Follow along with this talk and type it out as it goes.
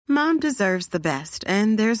Mom deserves the best,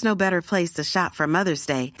 and there's no better place to shop for Mother's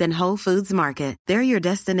Day than Whole Foods Market. They're your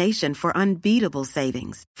destination for unbeatable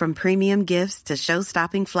savings, from premium gifts to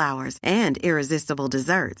show-stopping flowers and irresistible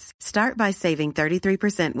desserts. Start by saving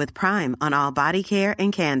 33% with Prime on all body care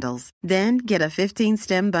and candles. Then get a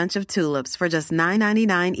 15-stem bunch of tulips for just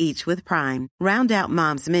 $9.99 each with Prime. Round out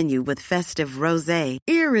Mom's menu with festive rosé,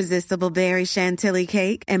 irresistible berry chantilly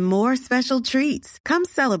cake, and more special treats. Come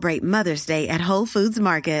celebrate Mother's Day at Whole Foods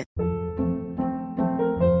Market.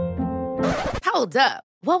 Hold up.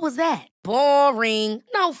 What was that? Boring.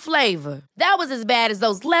 No flavor. That was as bad as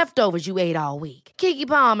those leftovers you ate all week. Keke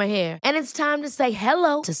Palmer here, and it's time to say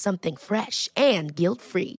hello to something fresh and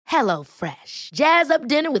guilt-free. Hello Fresh. Jazz up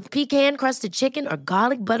dinner with pecan-crusted chicken or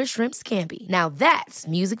garlic butter shrimp scampi. Now that's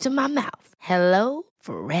music to my mouth. Hello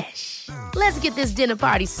Fresh. Let's get this dinner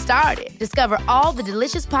party started. Discover all the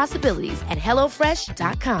delicious possibilities at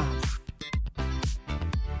hellofresh.com.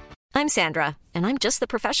 I'm Sandra, and I'm just the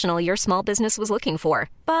professional your small business was looking for.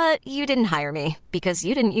 But you didn't hire me because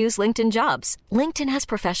you didn't use LinkedIn Jobs. LinkedIn has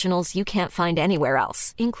professionals you can't find anywhere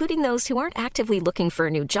else, including those who aren't actively looking for a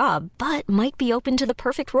new job, but might be open to the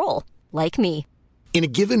perfect role, like me. In a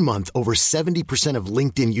given month, over 70% of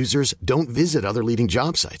LinkedIn users don't visit other leading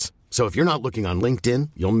job sites. So if you're not looking on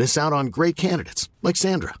LinkedIn, you'll miss out on great candidates, like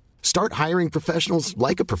Sandra. Start hiring professionals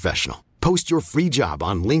like a professional. Post your free job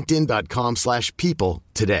on linkedin.com/people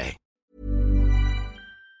today.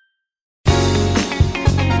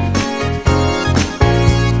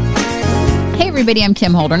 Hey everybody, I'm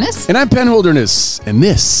Kim Holderness. And I'm Penn Holderness. And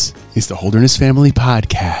this is the Holderness Family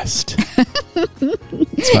Podcast.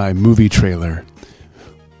 It's my movie trailer.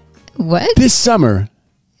 What? This summer,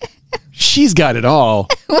 she's got it all.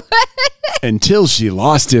 Until she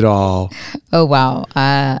lost it all. Oh, wow.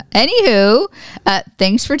 Anywho,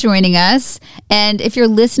 thanks for joining us. And if you're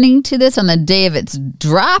listening to this on the day of its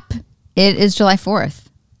drop, it is July 4th.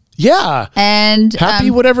 Yeah. And happy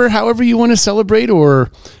however you want to celebrate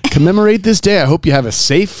or commemorate this day. I hope you have a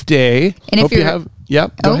safe day. And hope if you have,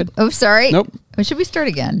 go ahead. Oh, sorry. Nope. Or should we start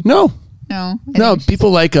again? No. No.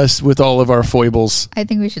 People like us with all of our foibles. I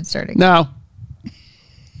think we should start again. No.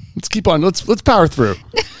 Let's keep on. Let's power through.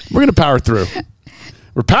 We're going to power through.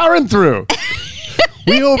 We're powering through.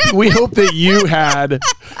 We hope that you had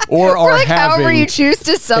or are like having. However you choose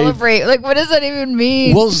to celebrate. What does that even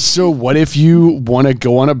mean? Well, so what if you want to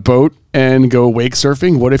go on a boat and go wake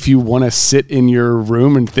surfing? What if you want to sit in your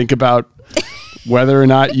room and think about whether or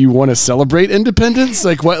not you want to celebrate independence?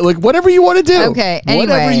 Whatever you want to do. Okay. Anyway.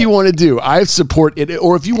 Whatever you want to do. I support it.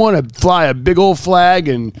 Or if you want to fly a big old flag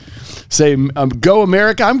and say, go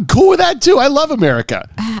America, I'm cool with that too. I love America.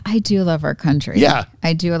 I do love our country. Yeah.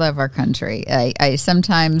 I do love our country. I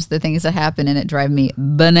sometimes the things that happen in it drive me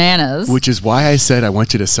bananas. Which is why I said I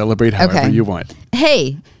want you to celebrate however you want.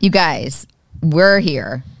 Hey, you guys, we're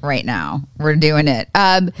here right now. We're doing it.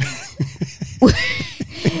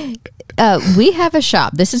 We have a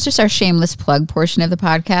shop. This is just our shameless plug portion of the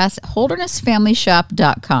podcast,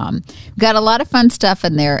 holdernessfamilyshop.com. We've got a lot of fun stuff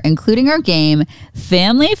in there, including our game,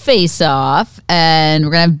 Family Face-Off. And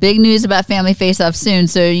we're going to have big news about Family Face-Off soon,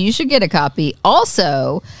 so you should get a copy.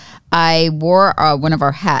 Also, I wore one of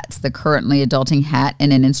our hats, the Currently Adulting hat,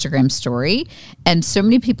 in an Instagram story. And so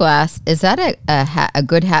many people ask, is that a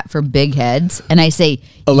good hat for big heads? And I say,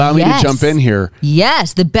 allow me to jump in here.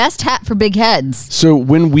 Yes, the best hat for big heads. So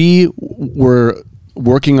when we were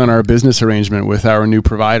working on our business arrangement with our new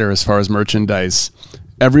provider as far as merchandise,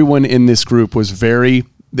 everyone in this group was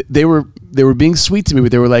they were being sweet to me,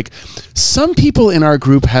 but they were like, some people in our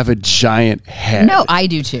group have a giant head. No, I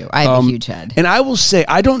do too. I have a huge head. And I will say,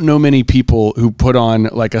 I don't know many people who put on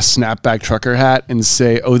like a snapback trucker hat and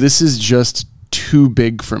say, oh, this is just too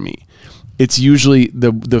big for me. It's usually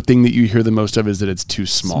the thing that you hear the most of is that it's too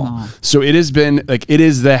small. So it has been it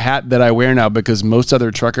is the hat that I wear now, because most other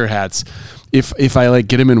trucker hats, if I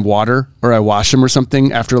get them in water or I wash them or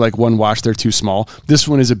something, after one wash, they're too small. This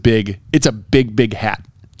one is it's a big hat.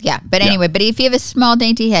 Yeah, but anyway, but if you have a small,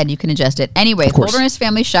 dainty head, you can adjust it. Anyway,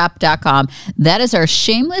 holdernessfamilyshop.com. That is our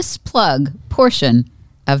shameless plug portion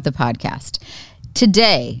of the podcast.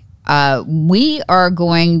 Today, we are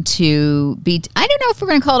going to be, I don't know if we're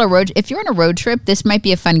going to call it a road, if you're on a road trip, this might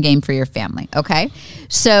be a fun game for your family, okay?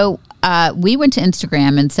 So we went to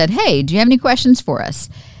Instagram and said, hey, do you have any questions for us?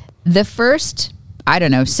 The first,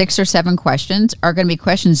 6 or 7 questions are going to be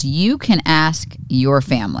questions you can ask your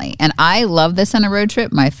family. And I love this on a road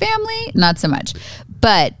trip. My family, not so much.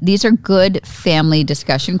 But these are good family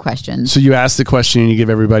discussion questions. So you ask the question and you give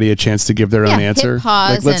everybody a chance to give their own answer? Hit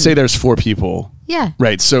pause let's say there's 4 people. Yeah.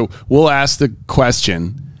 Right. So we'll ask the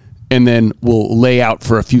question and then we'll lay out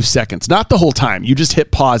for a few seconds. Not the whole time. You just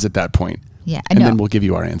hit pause at that point. Yeah. And then we'll give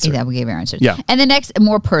you our answer. Yeah, we'll give you our answer. Yeah. And the next,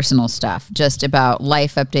 more personal stuff, just about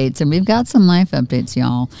life updates. And we've got some life updates,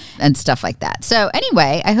 y'all, and stuff like that. So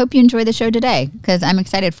anyway, I hope you enjoy the show today because I'm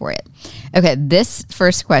excited for it. Okay, this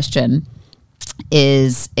first question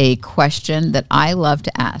is a question that I love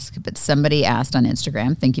to ask, but somebody asked on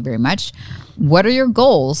Instagram. Thank you very much. What are your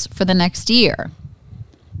goals for the next year?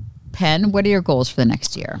 Penn, what are your goals for the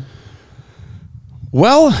next year?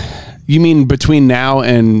 Well, you mean between now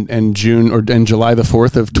and June and July the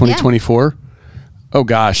 4th of 2024? Yeah. Oh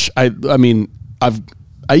gosh. I mean,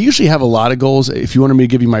 I usually have a lot of goals. If you wanted me to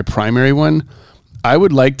give you my primary one, I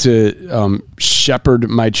would like to shepherd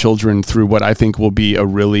my children through what I think will be a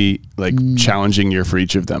really challenging year for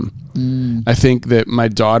each of them. I think that my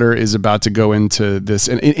daughter is about to go into this,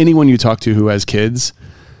 and anyone you talk to who has kids,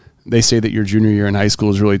 they say that your junior year in high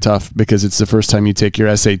school is really tough because it's the first time you take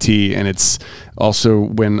your SAT, and it's also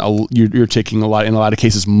when you're taking in a lot of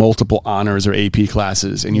cases, multiple honors or AP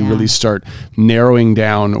classes, and you really start narrowing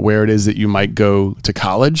down where it is that you might go to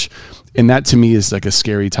college. And that to me is like a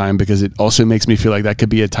scary time because it also makes me feel like that could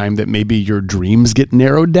be a time that maybe your dreams get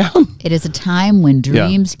narrowed down. It is a time when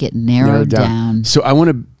dreams get narrowed down. So I want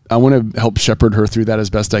to help shepherd her through that as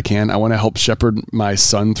best I can. I want to help shepherd my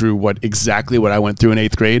son through exactly what I went through in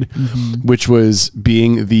 8th grade, which was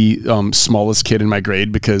being the smallest kid in my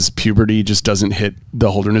grade because puberty just doesn't hit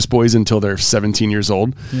the Holderness boys until they're 17 years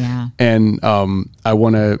old. Yeah. And I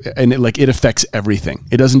want to, and it affects everything.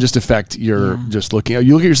 It doesn't just affect your just looking.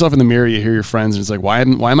 You look at yourself in the mirror, you hear your friends, and it's like, why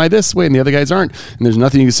am I this way and the other guys aren't? And there's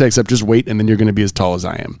nothing you can say except just wait, and then you're going to be as tall as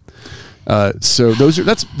I am. So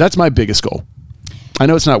that's my biggest goal. I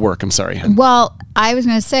know it's not work. I'm sorry. Well, I was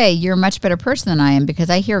going to say you're a much better person than I am because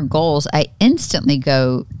I hear goals. I instantly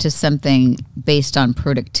go to something based on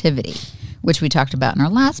productivity, which we talked about in our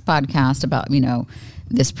last podcast about,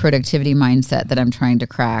 this productivity mindset that I'm trying to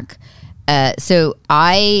crack. So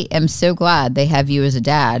I am so glad they have you as a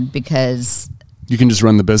dad because you can just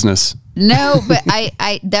run the business. No, but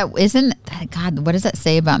that isn't, God, what does that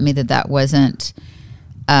say about me that wasn't,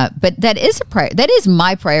 but that is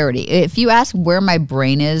my priority. If you ask where my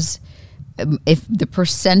brain is, if the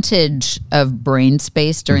percentage of brain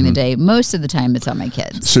space during the day, most of the time it's on my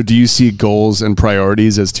kids. So do you see goals and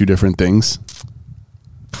priorities as two different things?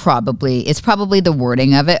 Probably. It's probably the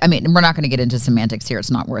wording of it. I mean, we're not going to get into semantics here. It's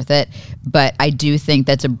not worth it. But I do think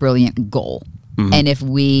that's a brilliant goal. And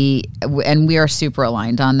we are super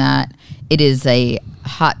aligned on that. It is a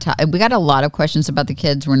hot topic. We got a lot of questions about the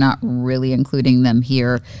kids. We're not really including them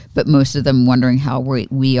here, but most of them wondering how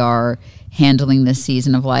we are handling this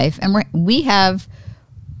season of life. And we have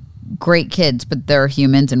great kids, but they're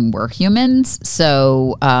humans and we're humans.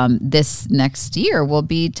 So this next year will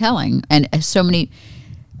be telling. And so many,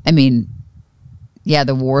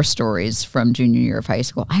 the war stories from junior year of high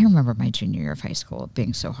school. I remember my junior year of high school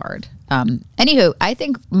being so hard. Anywho, I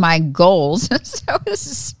think my goals,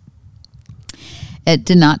 it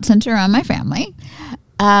did not center on my family.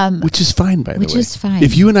 Which is fine, by the way. Which is fine.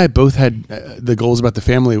 If you and I both had the goals about the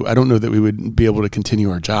family, I don't know that we would be able to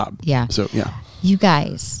continue our job. Yeah. So, yeah. You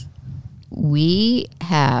guys, we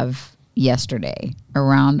have yesterday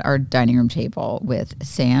around our dining room table with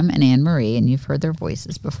Sam and Anne Marie, and you've heard their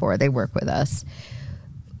voices before. They work with us.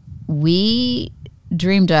 We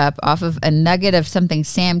dreamed up off of a nugget of something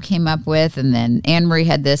Sam came up with, and then Anne Marie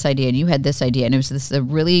had this idea, and you had this idea, and it was a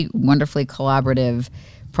really wonderfully collaborative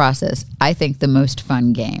process. I think the most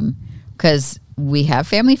fun game because we have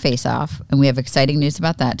Family Face Off, and we have exciting news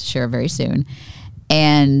about that to share very soon.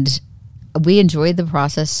 And we enjoyed the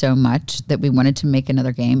process so much that we wanted to make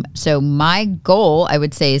another game. So my goal, I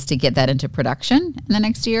would say, is to get that into production in the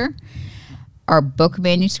next year. Our book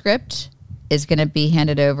manuscript is going to be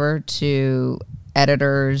handed over to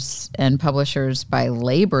editors and publishers by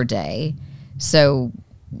Labor Day. So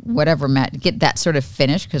whatever, Matt, get that sort of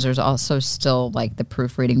finished because there's also still like the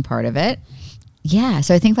proofreading part of it. Yeah,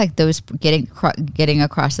 so I think like those getting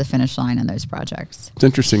across the finish line on those projects. It's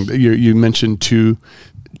interesting. You mentioned two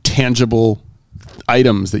tangible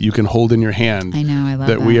items that you can hold in your hand. I know, I love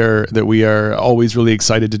that we are always really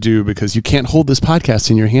excited to do because you can't hold this podcast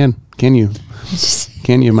in your hand, can you?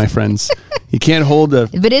 Can you, my friends? You can't hold a...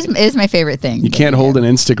 But it is my favorite thing. You can't hold an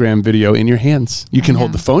Instagram video in your hands. You can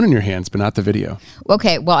hold the phone in your hands, but not the video.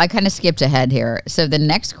 Okay, well, I kind of skipped ahead here. So the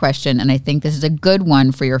next question, and I think this is a good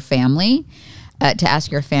one for your family, to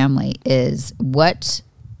ask your family, is what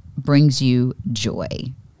brings you joy?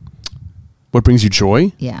 What brings you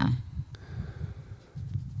joy? Yeah.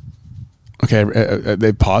 Okay,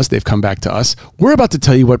 they've paused. They've come back to us. We're about to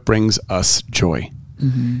tell you what brings us joy.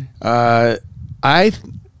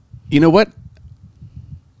 You know what?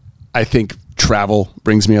 I think travel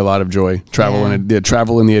brings me a lot of joy. Travel and the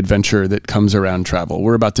travel and the adventure that comes around travel.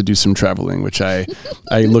 We're about to do some traveling, which I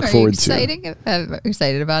look forward to.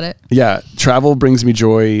 Excited about it? Yeah, travel brings me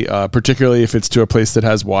joy, particularly if it's to a place that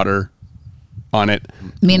has water on it.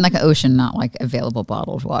 I mean, like an ocean, not like available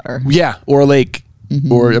bottled water. Yeah, or a lake.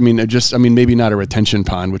 Or maybe not a retention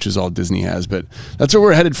pond, which is all Disney has, but that's where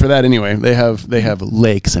we're headed for that anyway. They have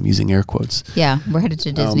lakes. I'm using air quotes. Yeah, we're headed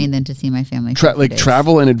to Disney and then to see my family.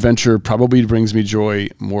 Travel and adventure probably brings me joy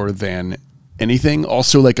more than anything.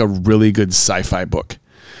 Also, like a really good sci-fi book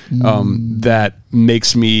that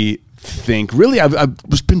makes me think. Really, I've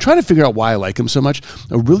been trying to figure out why I like them so much.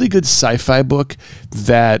 A really good sci-fi book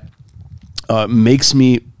that makes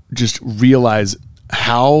me just realize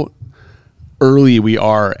how early we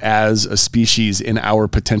are as a species in our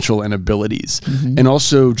potential and abilities, and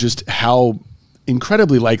also just how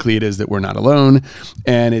incredibly likely it is that we're not alone.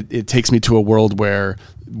 And it takes me to a world where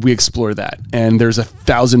we explore that, and there's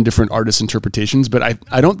 1,000 different artist interpretations, but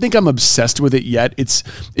I don't think I'm obsessed with it yet. It's,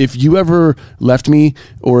 if you ever left me,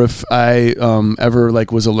 or if I ever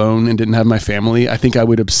like was alone and didn't have my family, I think I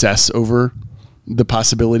would obsess over the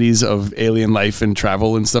possibilities of alien life and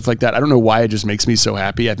travel and stuff like that. I don't know why, it just makes me so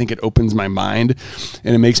happy. I think it opens my mind,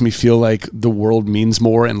 and it makes me feel like the world means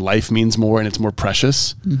more and life means more and it's more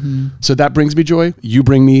precious. So that brings me joy. You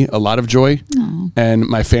bring me a lot of joy. And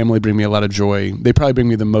my family bring me a lot of joy. They probably bring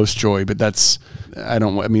me the most joy, but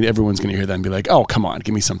everyone's going to hear that and be like, oh, come on,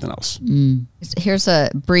 give me something else. Here's a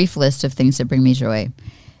brief list of things that bring me joy.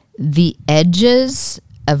 The edges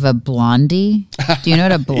of a Blondie. Do you know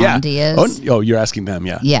what a Blondie is? Oh, you're asking them,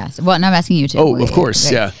 yeah. Yes. Well, no, I'm asking you too. Oh, of course,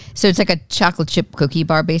 okay. Yeah. So it's like a chocolate chip cookie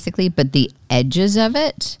bar, basically, but the edges of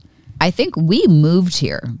it, I think we moved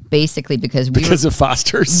here basically because of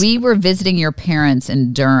Foster's. We were visiting your parents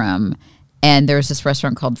in Durham, and there was this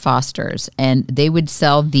restaurant called Foster's, and they would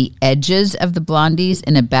sell the edges of the Blondies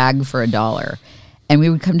in a bag for $1. And we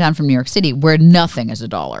would come down from New York City where nothing is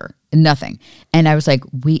 $1. Nothing. And I was like,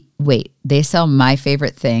 wait, they sell my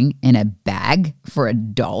favorite thing in a bag for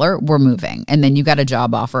 $1? We're moving. And then you got a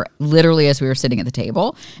job offer literally as we were sitting at the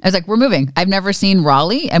table. I was like, we're moving. I've never seen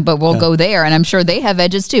Raleigh, but we'll go there. And I'm sure they have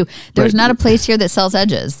edges too. There's not a place here that sells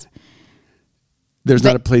edges. There's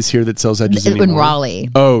not a place here that sells edges anymore. In Raleigh.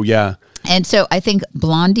 Oh, yeah. And so I think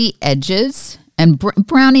Blondie edges and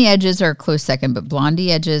brownie edges are a close second, but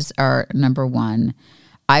Blondie edges are number one.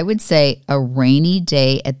 I would say a rainy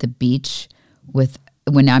day at the beach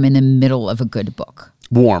when I'm in the middle of a good book.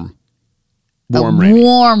 Warm rainy.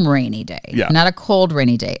 Warm rainy day. Yeah. Not a cold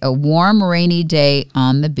rainy day. A warm rainy day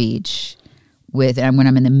on the beach when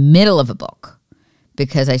I'm in the middle of a book,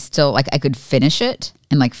 because I still I could finish it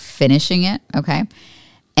and finishing it. Okay.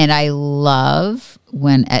 And I love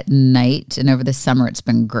when at night and over the summer, it's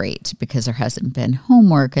been great because there hasn't been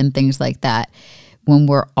homework and things like that. When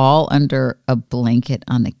we're all under a blanket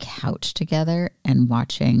on the couch together and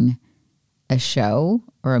watching a show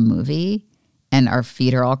or a movie and our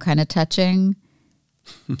feet are all kind of touching,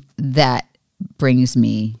 that brings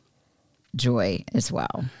me joy as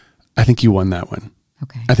well. I think you won that one.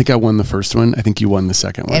 Okay. I think I won the first one. I think you won the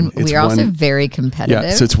second one. And we're also very competitive. Yeah,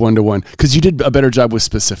 so it's 1-1 because you did a better job with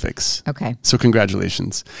specifics. Okay. So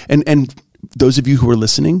congratulations. And those of you who are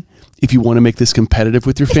listening, if you want to make this competitive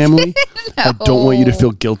with your family, no. I don't want you to feel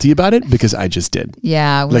guilty about it because I just did.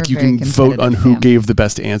 Yeah, we're you can vote on who gave the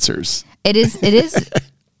best answers. It is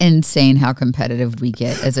insane how competitive we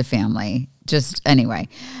get as a family. Just anyway.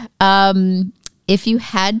 If you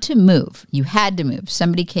had to move,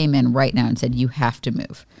 somebody came in right now and said, you have to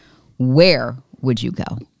move. Where would you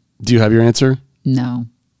go? Do you have your answer? No.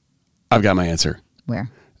 I've got my answer. Where?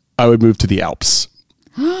 I would move to the Alps.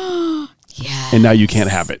 Yes. And now you can't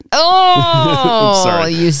have it. Oh,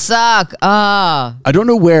 sorry. You suck. I don't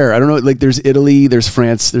know where. I don't know. There's Italy, there's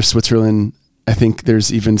France, there's Switzerland. I think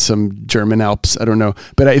there's even some German Alps. I don't know.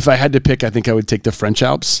 But if I had to pick, I think I would take the French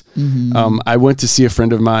Alps. Mm-hmm. I went to see a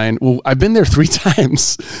friend of mine. Well, I've been there 3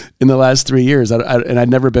 times in the last 3 years, and I'd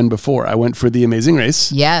never been before. I went for the Amazing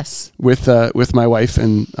Race. Yes. With my wife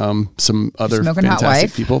and some other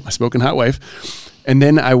fantastic people. My smoking hot wife. And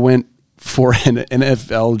then I went for an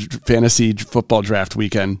NFL fantasy football draft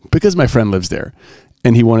weekend because my friend lives there,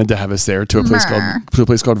 and he wanted to have us there to a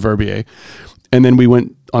place called Verbier. And then we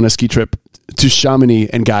went on a ski trip to Chamonix,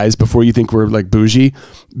 and guys, before you think we're bougie,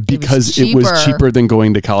 because it was cheaper than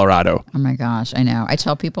going to Colorado. Oh my gosh, I know. I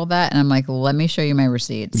tell people that, and I'm like, let me show you my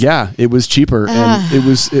receipts. Yeah, it was cheaper,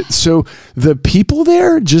 and so the people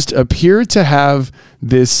there just appear to have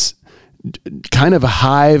this kind of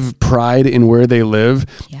hive pride in where they live,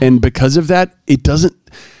 and because of that, it doesn't.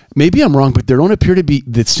 maybe I'm wrong, but there don't appear to be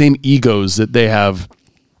the same egos that they have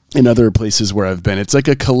in other places where I've been. It's like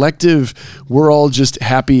a collective, we're all just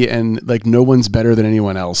happy and like no one's better than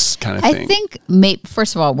anyone else kind of thing. I think,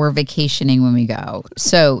 first of all, we're vacationing when we go.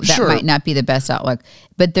 So that might not be the best outlook.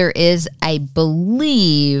 But there is, I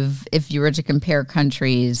believe, if you were to compare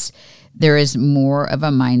countries, there is more of a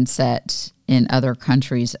mindset in other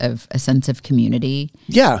countries of a sense of community.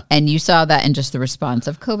 Yeah. And you saw that in just the response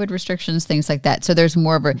of COVID restrictions, things like that. So there's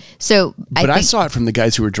more of a, I saw it from the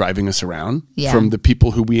guys who were driving us around, Yeah. from the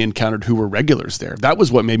people who we encountered who were regulars there. That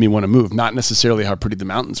was what made me want to move, not necessarily how pretty the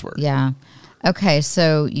mountains were. Yeah. Okay.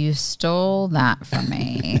 So you stole that from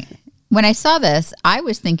me. When I saw this, I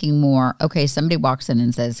was thinking more, okay, somebody walks in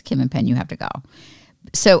and says, Kim and Penn, you have to go.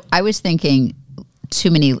 So I was thinking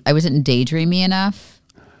I wasn't daydreamy enough.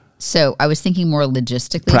 So I was thinking more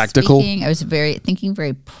logistically practical. Speaking. I was thinking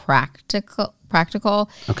very practical.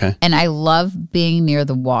 Okay. And I love being near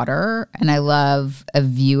the water, and I love a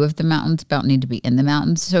view of the mountains, but I don't need to be in the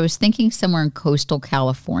mountains. So I was thinking somewhere in coastal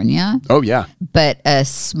California. Oh, yeah. But a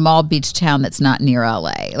small beach town that's not near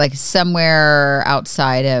LA, like somewhere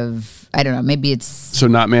outside of, I don't know, maybe it's... So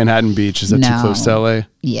not Manhattan Beach. Is that too close to LA?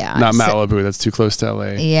 Yeah. Not Malibu. That's too close to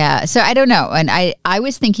LA. Yeah. So I don't know. And I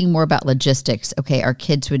was thinking more about logistics. Okay, our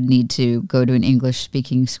kids would need to go to an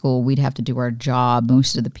English-speaking school. We'd have to do our job.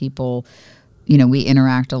 Most of the people, we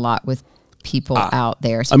interact a lot with people out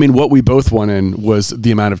there. So, I mean, what we both won in was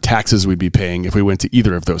the amount of taxes we'd be paying if we went to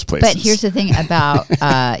either of those places. But here's the thing about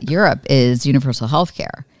Europe is universal health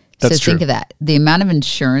care. That's so think true. of that. The amount of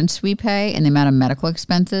insurance we pay and the amount of medical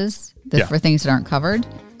expenses for things that aren't covered.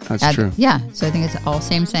 That's true. Yeah. So I think it's all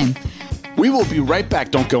same. We will be right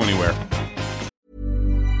back. Don't go anywhere.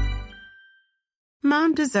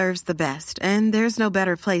 Mom deserves the best, and there's no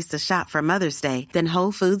better place to shop for Mother's Day than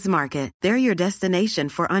Whole Foods Market. They're your destination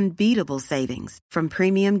for unbeatable savings, from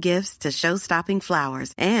premium gifts to show-stopping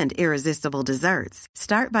flowers and irresistible desserts.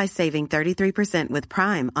 Start by saving 33% with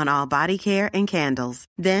Prime on all body care and candles.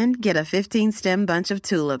 Then get a 15-stem bunch of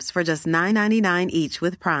tulips for just $9.99 each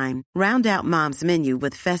with Prime. Round out Mom's menu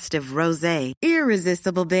with festive rosé,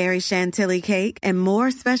 irresistible berry chantilly cake, and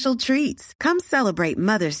more special treats. Come celebrate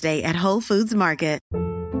Mother's Day at Whole Foods Market.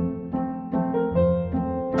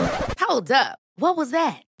 Hold up. What was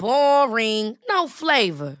that? Boring. No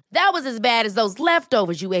flavor. That was as bad as those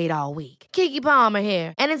leftovers you ate all week. Keke Palmer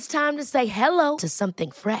here. And it's time to say hello to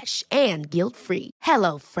something fresh and guilt-free.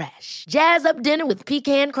 Hello Fresh. Jazz up dinner with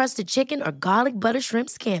pecan-crusted chicken or garlic butter shrimp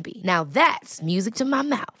scampi. Now that's music to my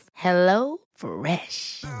mouth. Hello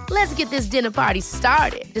Fresh. Let's get this dinner party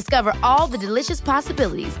started. Discover all the delicious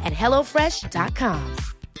possibilities at HelloFresh.com.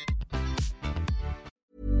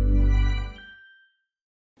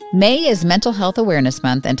 May is Mental Health Awareness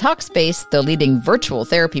Month, and Talkspace, the leading virtual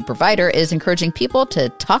therapy provider, is encouraging people to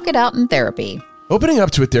talk it out in therapy. Opening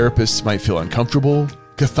up to a therapist might feel uncomfortable,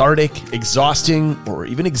 cathartic, exhausting, or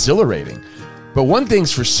even exhilarating. But one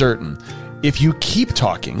thing's for certain. If you keep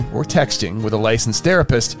talking or texting with a licensed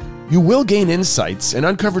therapist, you will gain insights and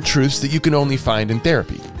uncover truths that you can only find in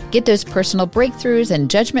therapy. Get those personal breakthroughs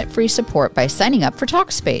and judgment-free support by signing up for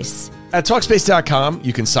Talkspace. At Talkspace.com,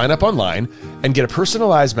 you can sign up online and get a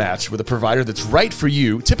personalized match with a provider that's right for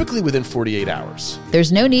you, typically within 48 hours.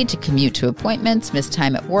 There's no need to commute to appointments, miss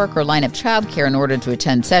time at work, or line up childcare in order to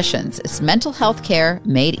attend sessions. It's mental health care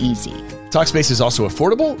made easy. Talkspace is also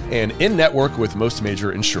affordable and in-network with most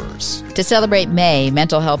major insurers. To celebrate May,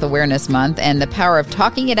 Mental Health Awareness Month, and the power of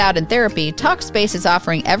talking it out in therapy, Talkspace is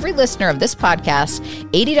offering every listener of this podcast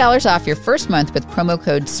 $80 off your first month with promo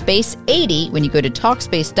code SPACE80 when you go to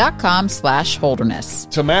Talkspace.com/Holderness.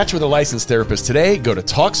 To match with a licensed therapist today, go to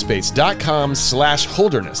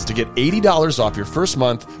Talkspace.com/Holderness to get $80 off your first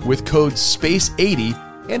month with code SPACE80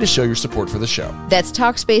 and to show your support for the show. That's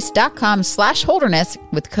Talkspace.com/Holderness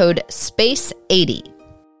with code SPACE80.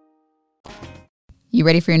 You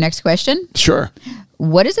ready for your next question? Sure.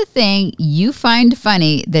 What is a thing you find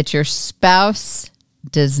funny that your spouse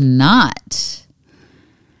does not?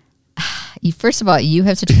 First of all, you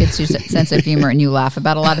have such a good sense of humor and you laugh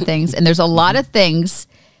about a lot of things. And there's a lot of things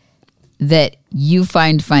that you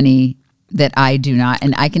find funny that I do not,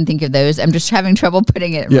 and I can think of those. I'm just having trouble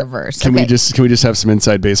putting it in reverse. Can we just have some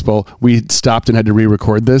inside baseball? We stopped and had to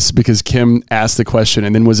re-record this because Kim asked the question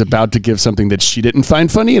and then was about to give something that she didn't find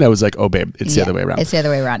funny, and I was like, "Oh, babe, it's the other way around." It's the other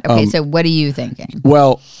way around. Okay, so what are you thinking?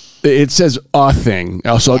 Well, it says a thing,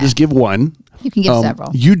 so I'll just give one. You can give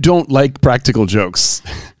several. You don't like practical jokes.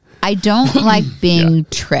 I don't like being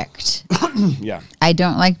tricked. Yeah. I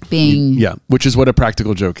don't like being... Yeah, which is what a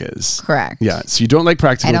practical joke is. Correct. Yeah, so you don't like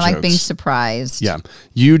practical jokes. I don't like being surprised. Yeah.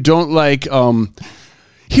 You don't like...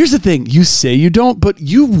 Here's the thing. You say you don't, but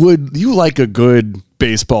you like a good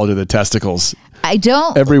baseball to the testicles. I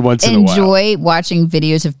don't every once in a while enjoy watching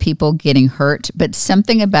videos of people getting hurt, but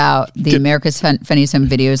something about the America's Funniest Home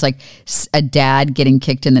videos, like a dad getting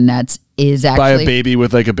kicked in the nuts, is actually... by a baby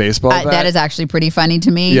with like a baseball bat? That is actually pretty funny to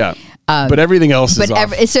me. Yeah. But everything else is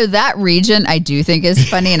off. So that region I do think is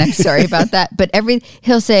funny, and I'm sorry about that. But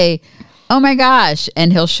he'll say, oh my gosh,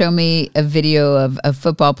 and he'll show me a video of a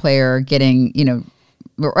football player getting,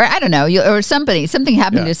 or I don't know, or something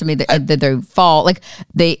happened to somebody that they fall, like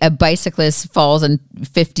a bicyclist falls and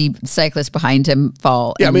 50 cyclists behind him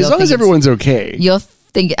fall. Yeah, I mean, as long as everyone's okay. You'll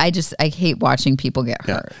think, I hate watching people get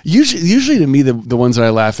hurt. Usually to me, the ones that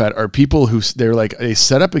I laugh at are people who they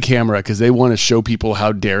set up a camera because they want to show people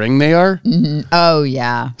how daring they are. Mm-hmm. Oh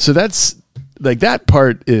yeah. So that's like, that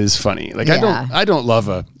part is funny. Like I don't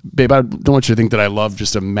love babe, I don't want you to think that I love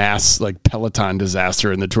just a mass like Peloton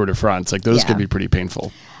disaster in the Tour de France. Like those could be pretty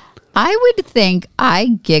painful. I would think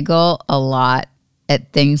I giggle a lot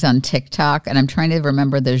at things on TikTok, and I'm trying to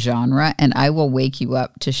remember the genre, and I will wake you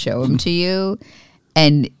up to show them to you.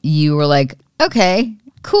 And you were like, okay,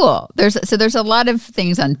 cool. There's a lot of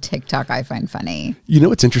things on TikTok I find funny. You know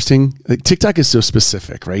what's interesting? Like TikTok is so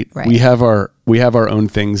specific, right? We have our own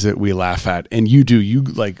things that we laugh at, and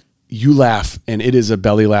you laugh, and it is a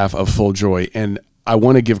belly laugh of full joy. And I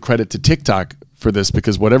want to give credit to TikTok for this,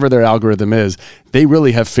 because whatever their algorithm is, they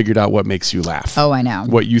really have figured out what makes you laugh. Oh, I know.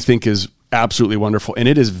 What you think is absolutely wonderful, and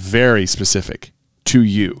it is very specific to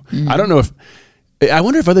you. Mm-hmm. I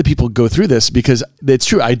wonder if other people go through this, because it's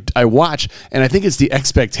true. I watch, and I think it's the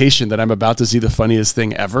expectation that I'm about to see the funniest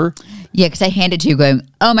thing ever. Yeah, because I hand it to you going,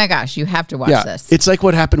 oh my gosh, you have to watch this. It's like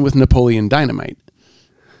what happened with Napoleon Dynamite.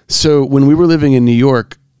 So when we were living in New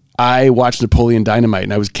York, I watched Napoleon Dynamite,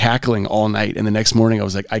 and I was cackling all night. And the next morning I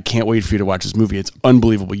was like, I can't wait for you to watch this movie. It's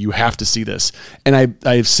unbelievable. You have to see this. And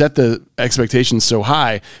I've set the expectations so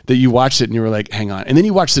high that you watched it and you were like, hang on. And then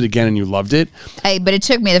you watched it again and you loved it. But it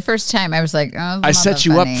took me the first time. I was like, oh, I set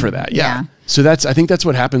you up for that. Yeah. So I think that's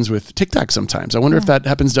what happens with TikTok sometimes. I wonder if that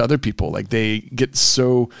happens to other people. Like they get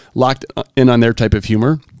so locked in on their type of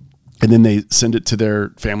humor, and then they send it to their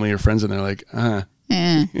family or friends, and they're like,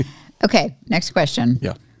 Okay. Next question.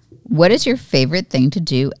 Yeah. What is your favorite thing to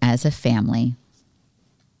do as a family?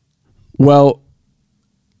 Well,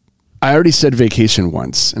 I already said vacation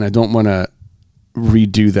once, and I don't want to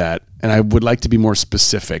redo that. And I would like to be more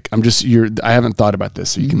specific. I haven't thought about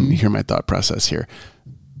this, so you can hear my thought process here.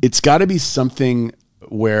 It's got to be something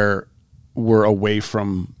where we're away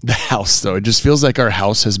from the house, though. It just feels like our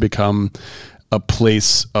house has become a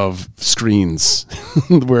place of screens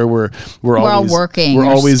where we're always working. We're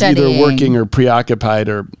always studying. either working or preoccupied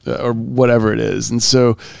or whatever it is. And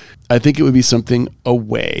so I think it would be something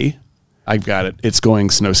away. I've got it. It's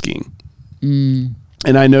going snow skiing. And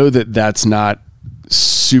I know that that's not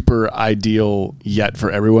super ideal yet for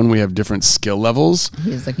everyone. We have different skill levels.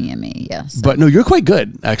 He's looking at me, yes. But no, you're quite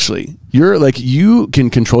good, actually. You can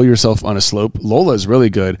control yourself on a slope. Lola's really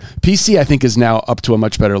good. PC, I think, is now up to a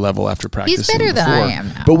much better level after practicing. He's better than I am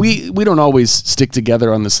now. But we don't always stick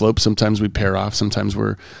together on the slope. Sometimes we pair off. Sometimes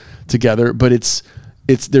we're together. But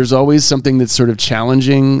there's always something that's sort of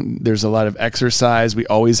challenging. There's a lot of exercise. We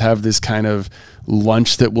always have this kind of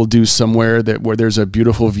lunch that we'll do somewhere where there's a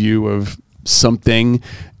beautiful view of something.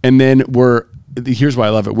 And then here's why I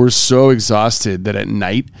love it. We're so exhausted that at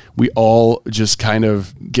night we all just kind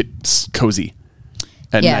of get cozy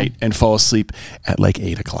at night and fall asleep at like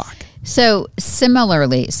 8:00. So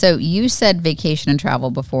similarly, you said vacation and travel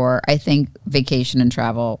before. I think vacation and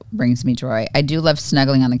travel brings me joy. I do love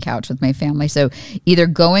snuggling on the couch with my family. So either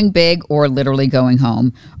going big or literally going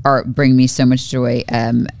home bring me so much joy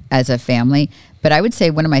as a family. But I would say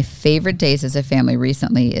one of my favorite days as a family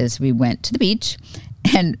recently is we went to the beach,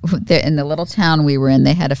 and in the little town we were in,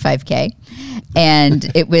 they had a 5K,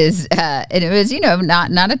 and it was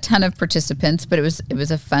not a ton of participants, but it was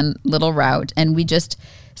a fun little route, and we just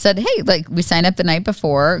said, hey, we signed up the night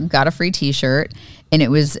before, got a free T-shirt, and it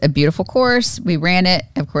was a beautiful course. We ran it.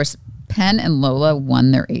 Of course, Penn and Lola won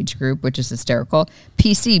their age group, which is hysterical.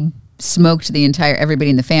 PC smoked everybody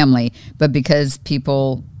in the family, but because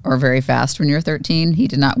people are very fast when you're 13, he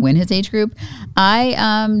did not win his age group.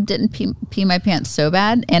 I didn't pee my pants so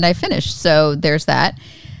bad, and I finished. So there's that.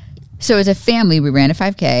 So as a family, we ran a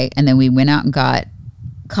 5K, and then we went out and got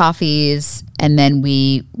coffees, and then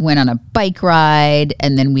we went on a bike ride,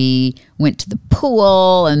 and then we went to the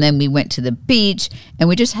pool, and then we went to the beach, and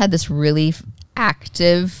we just had this really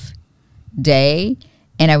active day.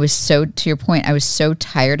 And I was to your point, I was so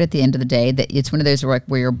tired at the end of the day that it's one of those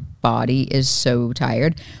where your body is so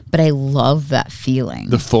tired. But I love that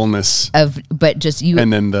feeling. The fullness. But just you.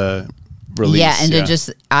 And then the release. Yeah,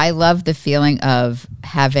 and I love the feeling of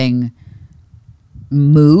having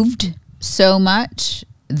moved so much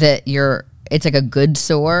that it's like a good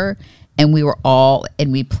sore. And we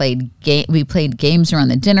played games around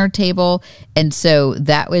the dinner table. And so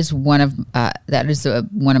that was one of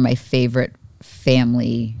my favorite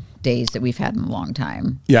family days that we've had in a long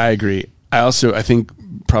time. Yeah, I agree. I think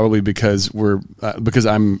probably because because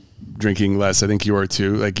I'm drinking less, I think you are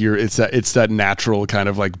too. Like it's that natural kind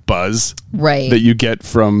of like buzz, right, that you get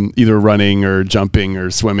from either running or jumping or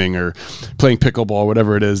swimming or playing pickleball,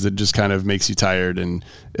 whatever it is that just kind of makes you tired, and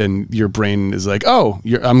your brain is like, oh,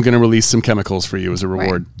 I'm going to release some chemicals for you as a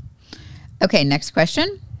reward. Right. Okay, next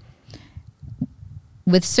question.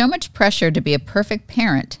 With so much pressure to be a perfect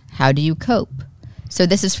parent, how do you cope? So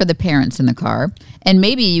this is for the parents in the car. And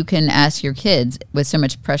maybe you can ask your kids, with so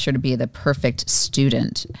much pressure to be the perfect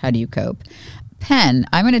student, how do you cope? Penn,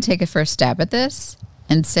 I'm going to take a first stab at this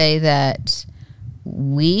and say that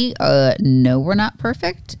we know we're not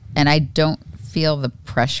perfect, and I don't feel the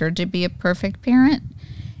pressure to be a perfect parent.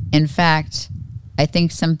 In fact, I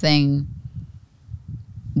think something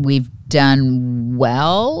we've done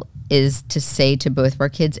well is to say to both of our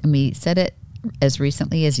kids, and we said it as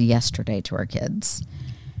recently as yesterday to our kids,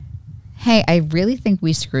 hey, I really think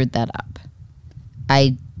we screwed that up.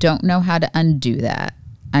 I don't know how to undo that.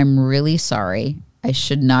 I'm really sorry. I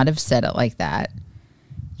should not have said it like that.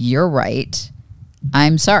 You're right.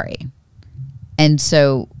 I'm sorry. And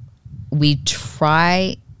so we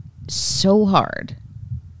try so hard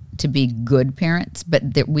to be good parents,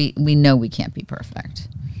 but that we know we can't be perfect.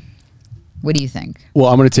 What do you think?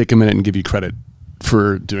 Well, I'm going to take a minute and give you credit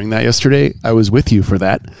for doing that yesterday. I was with you for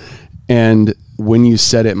that. And when you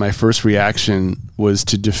said it, my first reaction was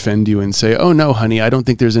to defend you and say, oh no, honey, I don't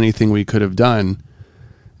think there's anything we could have done.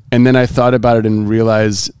 And then I thought about it and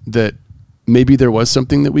realized that maybe there was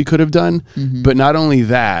something that we could have done. Mm-hmm. But not only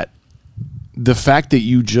that, the fact that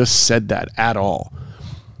you just said that at all,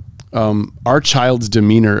 our child's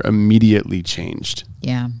demeanor immediately changed.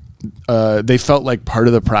 Yeah. They felt like part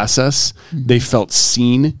of the process. Mm-hmm. They felt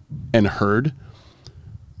seen and heard,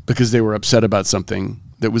 because they were upset about something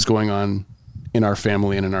that was going on in our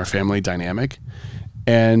family and in our family dynamic.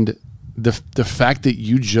 And the fact that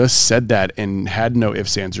you just said that and had no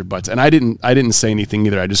ifs, ands, or buts. And I didn't say anything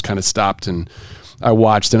either. I just kind of stopped and I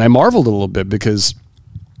watched, and I marveled a little bit, because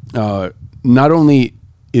not only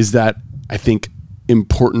is that, I think,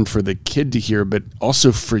 important for the kid to hear, but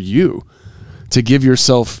also for you to give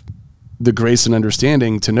yourself the grace and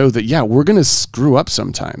understanding to know that, yeah, we're going to screw up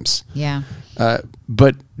sometimes. Yeah.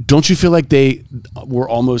 But don't you feel like they were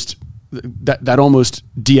almost, that almost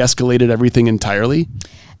de-escalated everything entirely?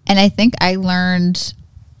 And I think I learned,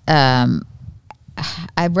 I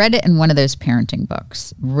read it in one of those parenting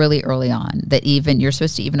books really early on, that even you're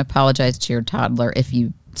supposed to even apologize to your toddler if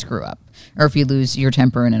you screw up or if you lose your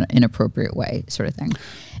temper in an inappropriate way, sort of thing.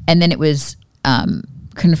 And then it was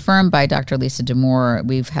confirmed by Dr. Lisa D'Amour.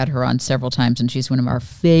 We've had her on several times, and she's one of our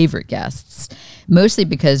favorite guests, mostly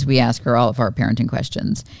because we ask her all of our parenting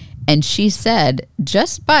questions. And she said,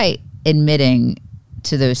 just by admitting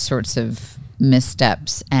to those sorts of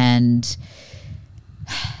missteps and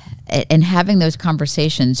having those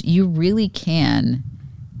conversations, you really can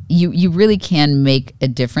make a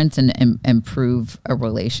difference and improve a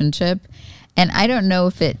relationship. And I don't know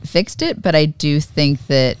if it fixed it, but I do think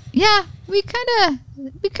that, yeah, we kind of,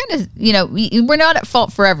 we're not at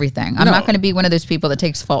fault for everything. I'm not going to be one of those people that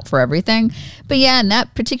takes fault for everything. But yeah, in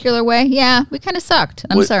that particular way, yeah, we kind of sucked.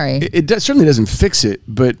 I'm sorry. It certainly doesn't fix it,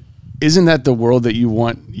 but isn't that the world that you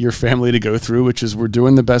want your family to go through, which is we're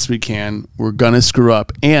doing the best we can, we're going to screw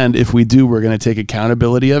up, and if we do, we're going to take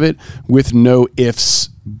accountability of it with no ifs,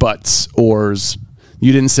 buts, ors.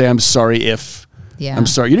 You didn't say, I'm sorry if. Yeah. I'm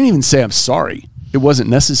sorry. You didn't even say, I'm sorry. It wasn't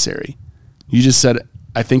necessary. You just said,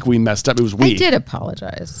 I think we messed up. It was we. I did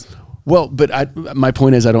apologize. Well, but my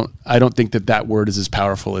point is, I don't think that word is as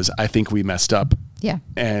powerful as I think we messed up. Yeah.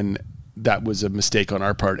 And that was a mistake on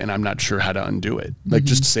our part, and I'm not sure how to undo it. Like,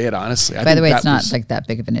 just say it honestly. By the way, it's not like that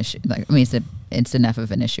big of an issue. Like, I mean, it's enough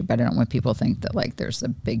of an issue, but I don't want people to think that like there's a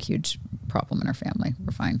big, huge problem in our family.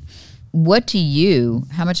 We're fine.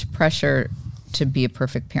 How much pressure to be a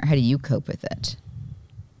perfect parent? How do you cope with it?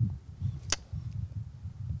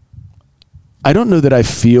 I don't know that I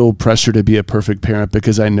feel pressure to be a perfect parent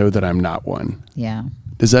because I know that I'm not one. Yeah.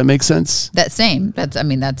 Does that make sense? That's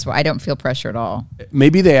why I don't feel pressure at all.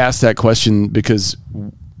 Maybe they asked that question because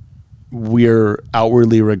we're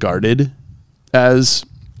outwardly regarded as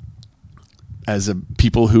as a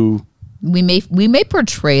people who we may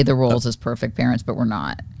portray the roles as perfect parents, but we're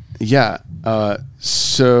not. Yeah.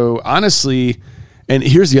 So honestly, and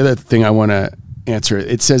here's the other thing I want to answer.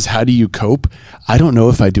 It says, how do you cope? I don't know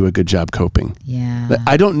if I do a good job coping. Yeah.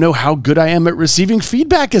 I don't know how good I am at receiving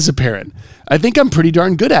feedback as a parent. I think I'm pretty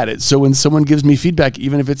darn good at it. So when someone gives me feedback,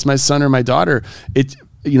 even if it's my son or my daughter,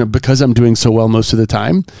 because I'm doing so well most of the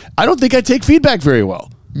time, I don't think I take feedback very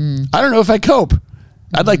well. I don't know if I cope.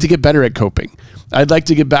 I'd like to get better at coping. I'd like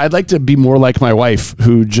to be more like my wife,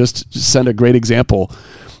 who just sent a great example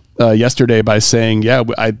yesterday by saying, yeah,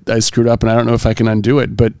 I screwed up and I don't know if I can undo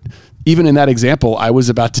it. But even in that example, I was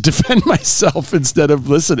about to defend myself instead of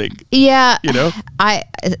listening. Yeah.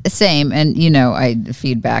 Same. And,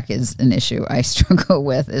 feedback is an issue I struggle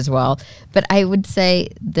with as well. But I would say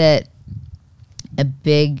that a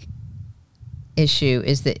big issue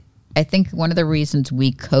is that I think one of the reasons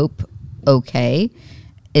we cope okay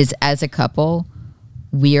is, as a couple,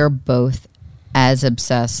 we are both as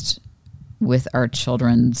obsessed with our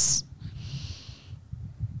children's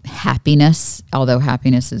happiness, although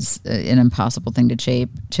happiness is an impossible thing to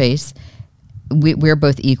chase. We're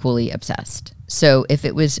both equally obsessed. So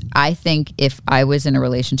I think if I was in a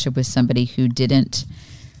relationship with somebody who didn't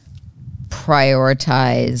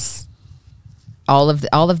prioritize all of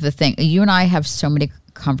the things, you and I have so many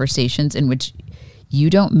conversations in which you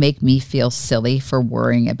don't make me feel silly for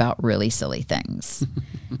worrying about really silly things.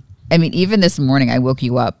 I mean, even this morning I woke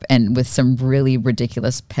you up and with some really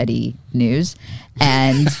ridiculous petty news,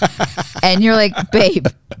 and you're like, babe,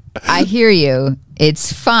 I hear you.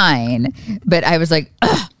 It's fine. But I was like,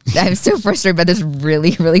 ugh, I'm so frustrated by this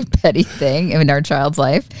really, really petty thing in our child's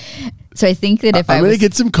life. So I think that if I'm going to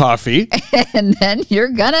get some coffee, and then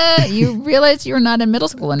you realize you're not in middle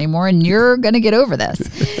school anymore and you're going to get over this,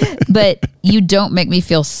 but you don't make me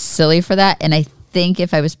feel silly for that. And I think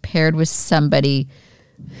if I was paired with somebody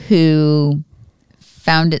who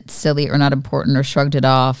found it silly or not important or shrugged it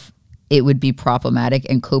off, it would be problematic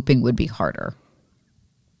and coping would be harder.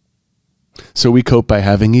 So we cope by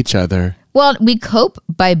having each other. Well, we cope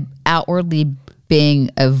by outwardly being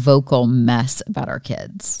a vocal mess about our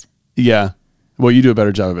kids. Yeah. Well, you do a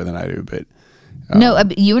better job of it than I do, but no,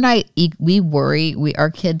 you and I, we worry. Our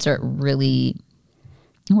kids are really,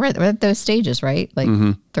 we're at those stages, right? Like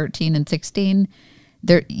 13 and 16.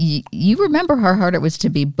 You remember how hard it was to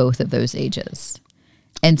be both of those ages.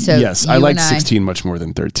 And so yes, I liked 16 much more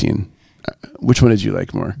than 13. Which one did you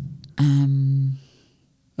like more?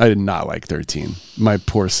 I did not like 13. My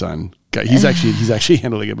poor son. He's actually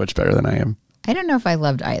handling it much better than I am. I don't know if I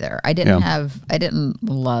loved either. I didn't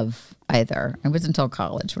love either. It wasn't until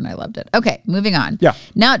college when I loved it. Okay, moving on. Yeah.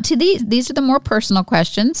 Now to these are the more personal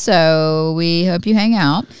questions, so we hope you hang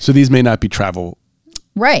out. So these may not be travel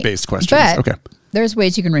based questions. But okay. There's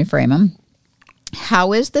ways you can reframe them.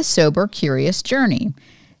 How is the sober curious journey?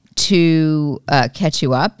 To catch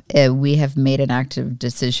you up, we have made an active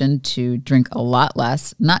decision to drink a lot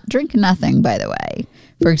less, not drink nothing, by the way.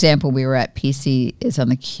 For example, we were at PC is on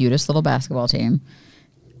the cutest little basketball team.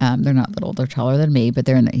 They're not little, they're taller than me, but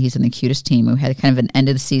he's in the cutest team. We had kind of an end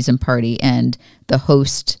of the season party, and the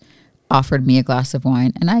host offered me a glass of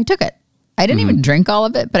wine, and I took it. I didn't even drink all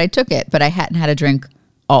of it, but I took it. But I hadn't had a drink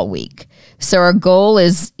all week. So our goal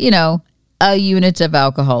is, a unit of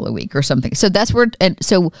alcohol a week or something. So that's where, and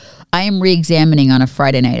so I am re-examining on a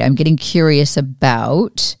Friday night. I'm getting curious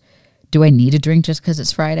about, do I need a drink just because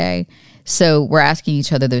it's Friday? So we're asking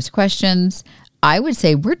each other those questions. I would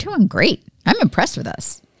say we're doing great. I'm impressed with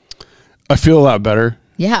us. I feel a lot better.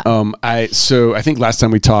 Yeah. I think last time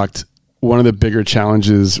we talked, one of the bigger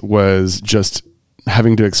challenges was just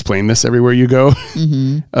having to explain this everywhere you go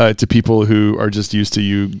to people who are just used to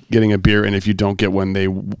you getting a beer, and if you don't get one, they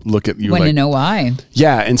look at you want to know why.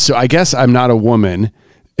 Yeah, and so I guess I'm not a woman,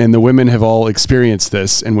 and the women have all experienced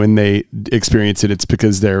this, and when they experience it, it's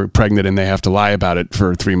because they're pregnant and they have to lie about it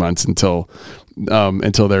for 3 months until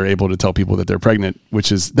they're able to tell people that they're pregnant,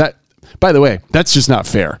 which is that. By the way, that's just not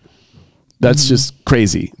fair. That's just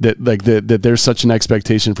crazy that there's such an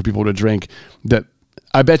expectation for people to drink that.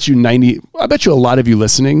 I bet you a lot of you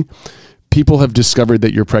listening, people have discovered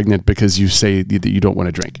that you're pregnant because you say that you don't want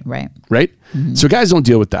to drink. Right. Right? Mm-hmm. So guys don't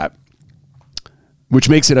deal with that, which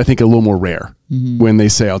makes it, I think, a little more rare when they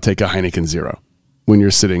say, I'll take a Heineken Zero when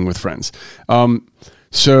you're sitting with friends.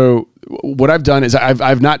 So what I've done is I've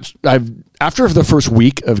after the first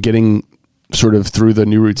week of getting sort of through the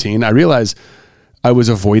new routine, I realized I was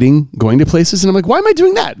avoiding going to places, and I'm like, why am I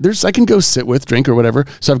doing that? I can go sit with, drink or whatever.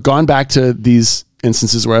 So I've gone back to these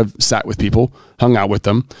instances where I've sat with people, hung out with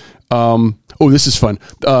them. This is fun.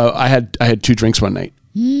 I had 2 drinks one night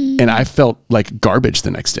and I felt like garbage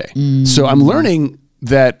the next day. So I'm learning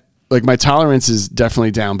that like my tolerance is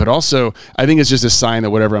definitely down, but also I think it's just a sign that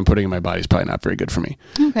whatever I'm putting in my body is probably not very good for me.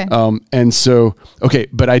 Okay. And so,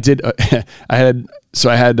 but I did, I had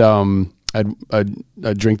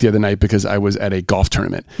a drink the other night because I was at a golf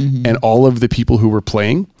tournament and all of the people who were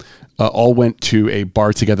playing all went to a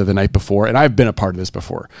bar together the night before. And I've been a part of this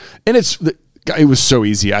before, and it was so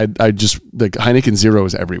easy. I just, like, Heineken Zero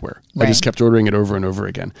is everywhere. Right. I just kept ordering it over and over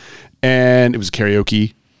again. And it was a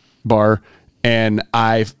karaoke bar. And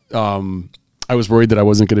I was worried that I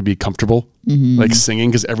wasn't going to be comfortable like singing,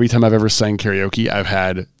 because every time I've ever sang karaoke, I've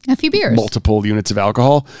had a few beers, multiple units of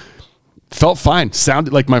alcohol. Felt fine.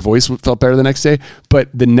 Sounded like my voice felt better the next day. But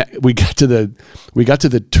we got to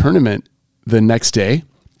the tournament the next day.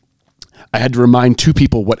 I had to remind 2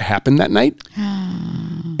 people what happened that night,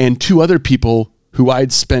 and 2 other people who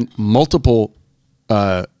I'd spent multiple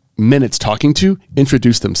minutes talking to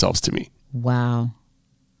introduced themselves to me. Wow.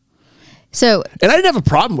 So, and I didn't have a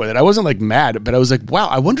problem with it. I wasn't like mad, but I was like, wow,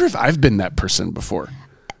 I wonder if I've been that person before.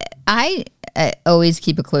 I always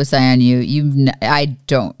keep a close eye on you. I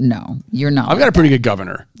don't know. You're not. I've got a pretty good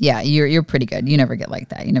governor. Yeah, you're pretty good. You never get like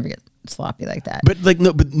that. You never get sloppy like that. But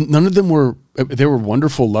but none of them were. They were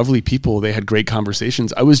wonderful, lovely people. They had great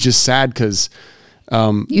conversations. I was just sad because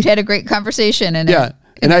you'd had a great conversation, and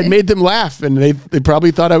and I'd made them laugh, and they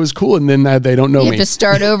probably thought I was cool, and then they don't know me. You have to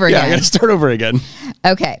start over again. Yeah, I got to start over again.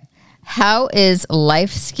 Okay. How is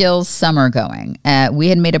Life Skills Summer going? We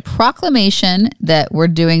had made a proclamation that we're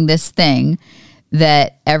doing this thing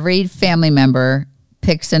that every family member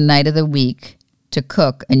picks a night of the week to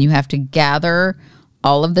cook, and you have to gather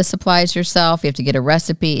all of the supplies yourself. You have to get a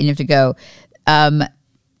recipe, and you have to go.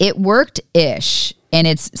 It worked-ish,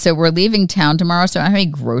 and so we're leaving town tomorrow, so I don't have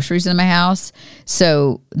any groceries in my house.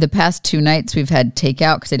 So the past 2 nights we've had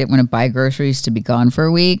takeout because I didn't want to buy groceries to be gone for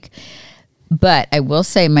a week. But I will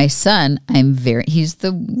say my son, he's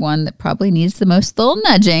the one that probably needs the most little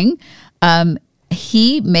nudging.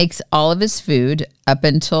 He makes all of his food up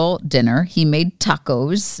until dinner. He made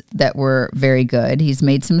tacos that were very good. He's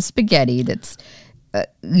made some spaghetti that's,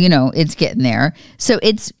 it's getting there. So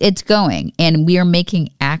it's going. And we are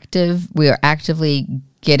actively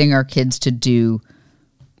getting our kids to do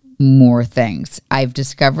more things. I've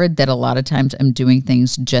discovered that a lot of times I'm doing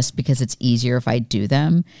things just because it's easier if I do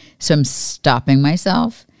them. So I'm stopping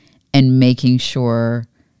myself and making sure,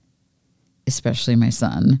 especially my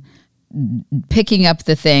son, picking up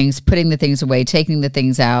the things, putting the things away, taking the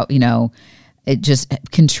things out, it just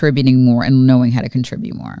contributing more and knowing how to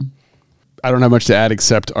contribute more. I don't have much to add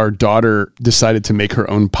except our daughter decided to make her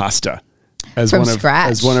own pasta. As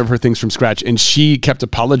one of her things from scratch. And she kept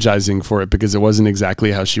apologizing for it because it wasn't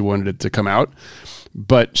exactly how she wanted it to come out.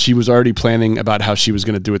 But she was already planning about how she was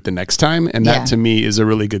going to do it the next time. And that to me is a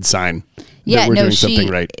really good sign that we're doing something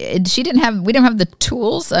right. We don't have the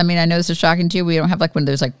tools. I mean, I know this is shocking to you. We don't have like one of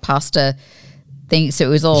those like pasta things. So it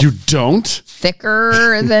was a little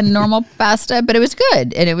thicker than normal pasta, but it was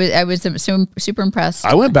good. And I was super impressed.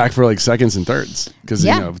 I went back for like seconds and thirds because,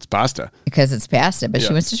 it's pasta. Because it's pasta, but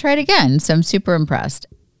she wants to try it again. So I'm super impressed.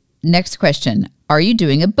 Next question. Are you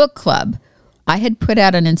doing a book club? I had put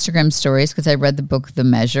out on Instagram stories because I read the book The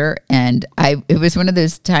Measure, and it was one of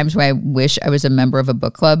those times where I wish I was a member of a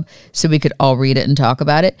book club so we could all read it and talk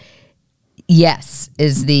about it. Yes,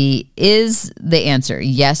 is the answer.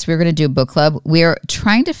 Yes, we're going to do a book club. We're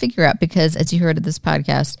trying to figure out, because as you heard of this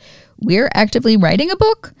podcast, we're actively writing a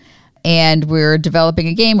book and we're developing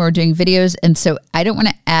a game, we're doing videos. And so I don't want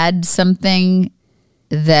to add something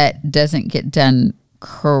that doesn't get done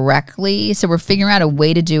correctly. So we're figuring out a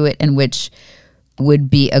way to do it in which would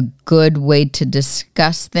be a good way to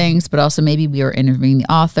discuss things, but also maybe we are interviewing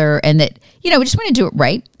the author, and that, we just want to do it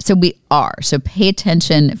right. So we are. So pay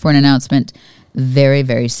attention for an announcement very,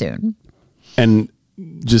 very soon. And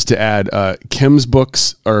just to add, Kim's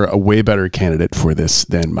books are a way better candidate for this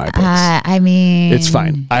than my books. I mean, it's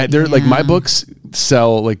fine. They're like, my books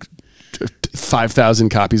sell like 5,000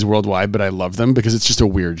 copies worldwide, but I love them because it's just a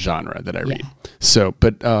weird genre that I read. So,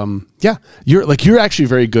 but you're actually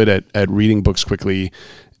very good at reading books quickly,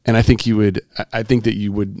 and I think that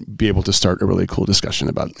you would be able to start a really cool discussion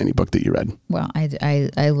about any book that you read. Well,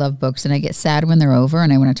 I love books, and I get sad when they're over,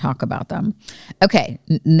 and I want to talk about them. Okay,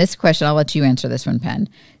 this question, I'll let you answer this one, Penn.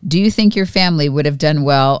 Do you think your family would have done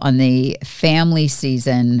well on the family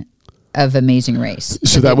season of Amazing Race?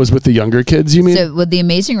 So that was with the younger kids, you mean? So the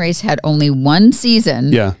Amazing Race had only one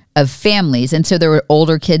season of families. And so there were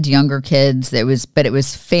older kids, younger kids. But it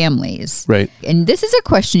was families. Right. And this is a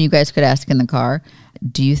question you guys could ask in the car.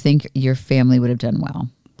 Do you think your family would have done well?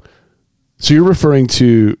 So you're referring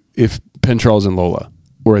to if Penn, Charles, and Lola.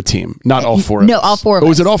 or a team? Not all four of us. No, all four of us. Oh,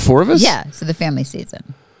 was it all four of us? Yeah, so the family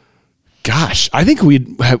season. Gosh, I think we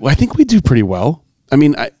do pretty well. I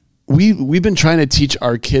mean, we've been trying to teach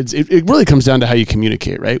our kids. It really comes down to how you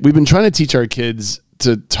communicate, right? We've been trying to teach our kids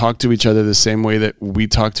to talk to each other the same way that we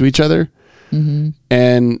talk to each other. Mm-hmm.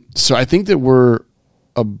 And so I think that we're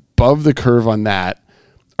above the curve on that.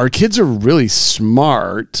 Our kids are really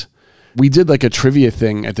smart. We did like a trivia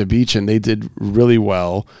thing at the beach and they did really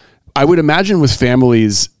well. I would imagine with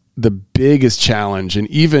families, the biggest challenge, and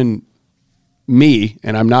even me,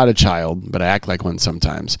 and I'm not a child, but I act like one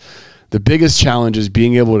sometimes. The biggest challenge is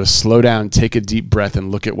being able to slow down, take a deep breath,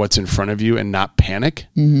 and look at what's in front of you and not panic.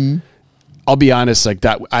 Mm-hmm. I'll be honest, like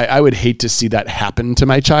that, I would hate to see that happen to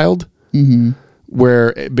my child. Mm-hmm.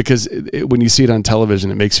 Because when you see it on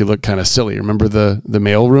television, it makes you look kind of silly. Remember the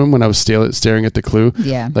mailroom when I was staring at the clue?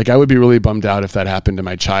 Yeah. Like I would be really bummed out if that happened to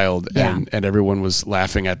my child and everyone was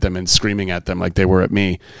laughing at them and screaming at them like they were at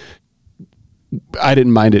me. I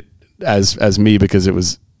didn't mind it as me because it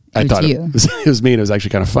was it was me and it was actually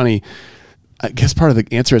kind of funny. I guess part of the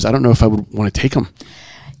answer is I don't know if I would want to take them.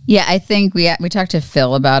 Yeah, I think we talked to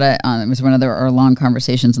Phil about it. It was one of our long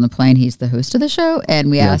conversations on the plane. He's the host of the show, and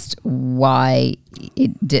we asked why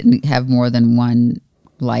it didn't have more than one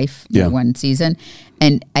life, one season.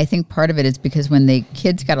 And I think part of it is because when the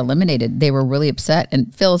kids got eliminated, they were really upset.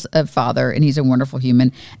 And Phil's a father, and he's a wonderful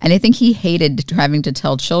human. And I think he hated having to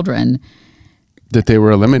tell children that they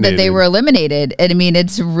were eliminated. And I mean,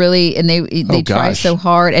 it's really, and they try so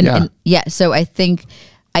hard. And so I think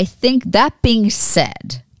that being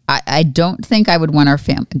said, I don't think I would want our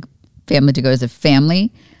family to go as a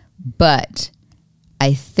family, but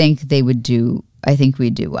I think we'd do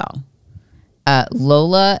well.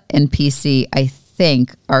 Lola and PC, I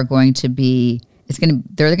think, are going to be,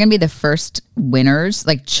 they're going to be the first winners,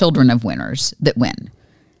 like children of winners that win.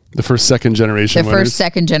 The first second generation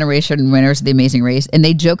winners of The Amazing Race. And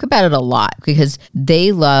they joke about it a lot because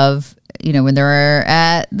they love, when they're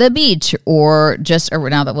at the beach or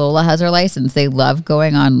now that Lola has her license, they love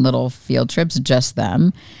going on little field trips, just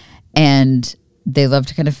them. And they love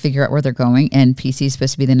to kind of figure out where they're going. And PC is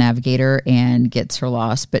supposed to be the navigator and gets her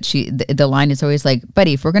lost. But the line is always like,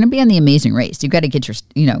 buddy, if we're going to be on The Amazing Race, you've got to get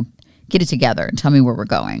it together and tell me where we're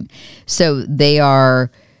going. So they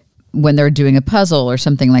are, when they're doing a puzzle or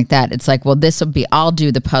something like that, it's like, well, I'll do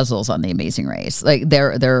the puzzles on The Amazing Race. Like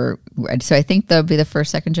so I think they'll be the first,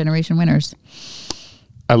 second generation winners.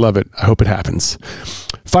 I love it. I hope it happens.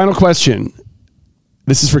 Final question.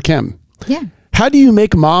 This is for Kim. Yeah. How do you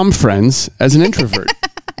make mom friends as an introvert?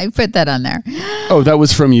 I put that on there. Oh, that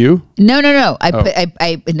was from you? No. No,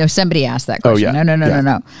 somebody asked that question. Oh,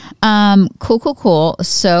 yeah. No. Cool.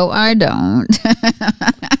 So I don't.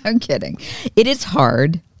 I'm kidding. It is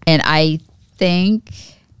hard. And I think,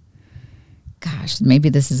 gosh, maybe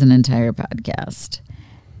this is an entire podcast.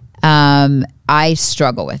 I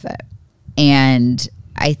struggle with it. And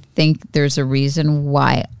I think there's a reason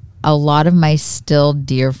why a lot of my still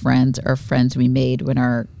dear friends are friends we made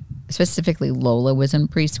when specifically Lola was in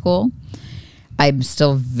preschool. I'm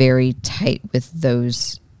still very tight with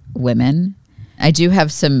those women. I do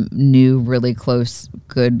have some new, really close,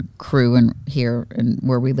 good crew here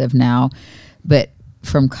where we live now. But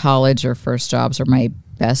from college or first jobs are my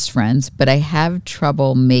best friends, but I have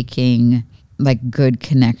trouble making like good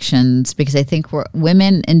connections because I think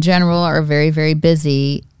women in general are very, very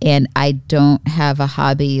busy, and I don't have a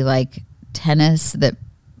hobby like tennis that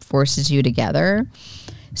forces you together.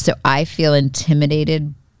 So I feel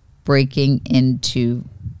intimidated breaking into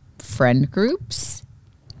friend groups.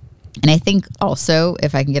 And I think also,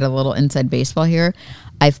 if I can get a little inside baseball here,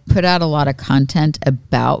 I've put out a lot of content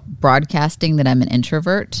about broadcasting that I'm an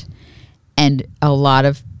introvert, and a lot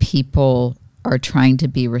of people are trying to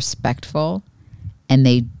be respectful and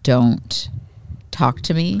they don't talk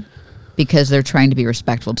to me because they're trying to be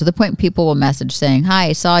respectful, to the point people will message saying, hi,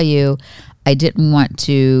 I saw you. I didn't want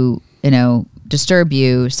to, disturb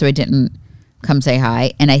you, so I didn't come say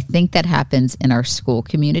hi. And I think that happens in our school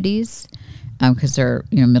communities because they're,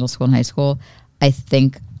 middle school and high school. I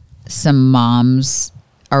think some moms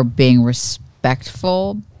are being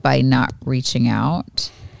respectful by not reaching out.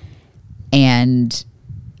 And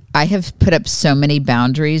I have put up so many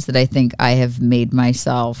boundaries that I think I have made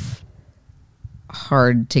myself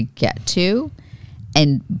hard to get to.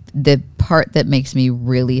 And the part that makes me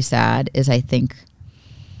really sad is I think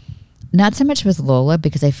not so much with Lola,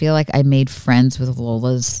 because I feel like I made friends with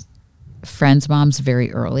Lola's friends' moms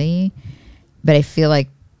very early. But I feel like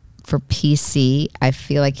for PC, I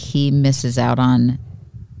feel like he misses out on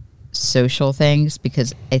social things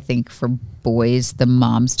because I think for boys, the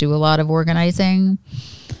moms do a lot of organizing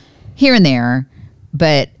here and there.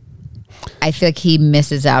 but I feel like he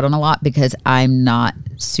misses out on a lot because I'm not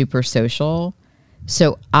super social.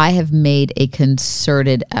 So I have made a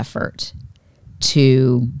concerted effort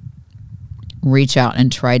to reach out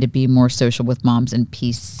and try to be more social with moms in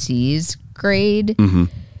PC's grade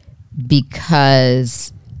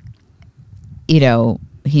because,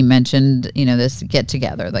 he mentioned, this get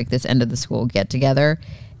together, like this end of the school get together,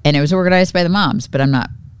 and it was organized by the moms, but I'm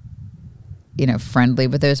not, friendly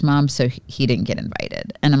with those moms. So he didn't get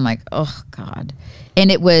invited. And I'm like, oh God.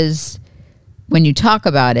 And it was, when you talk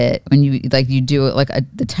about it, when you do it like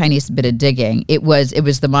the tiniest bit of digging, it was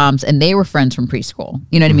the moms, and they were friends from preschool.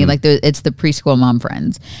 You know what I mean? Like it's the preschool mom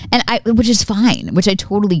friends, and which is fine, which I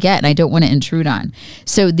totally get, and I don't want to intrude on.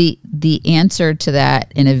 So the answer to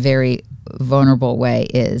that in a very vulnerable way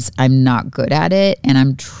is I'm not good at it, and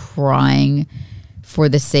I'm trying for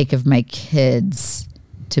the sake of my kids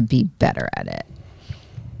to be better at it.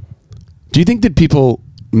 Do you think that people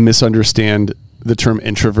misunderstand the term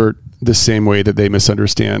introvert the same way that they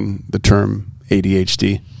misunderstand the term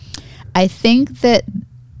ADHD? I think that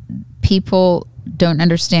people don't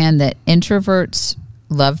understand that introverts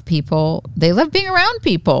love people. They love being around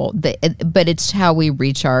people, but it's how we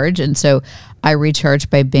recharge. And so I recharge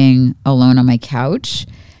by being alone on my couch,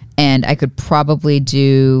 and I could probably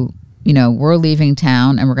do, we're leaving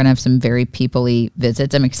town and we're going to have some very people-y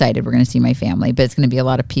visits. I'm excited. We're going to see my family, but it's going to be a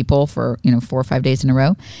lot of people for, 4 or 5 days in a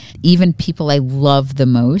row. Even people I love the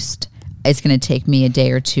most, it's going to take me a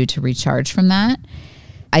day or two to recharge from that.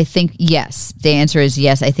 I think, yes, the answer is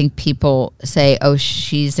yes. I think people say, oh,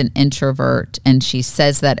 she's an introvert and she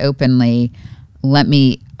says that openly.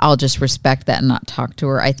 I'll just respect that and not talk to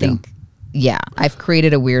her. I think, I've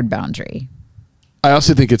created a weird boundary. I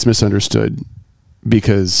also think it's misunderstood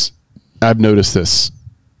because I've noticed this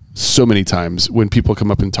so many times when people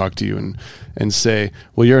come up and talk to you and say,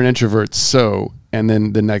 well, you're an introvert, so, and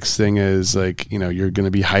then the next thing is like, you're going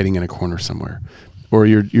to be hiding in a corner somewhere, or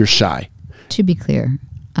you're shy. To be clear,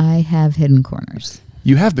 I have hidden corners.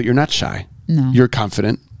 You have, but you're not shy. No. You're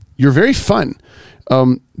confident. You're very fun.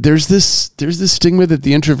 There's this stigma that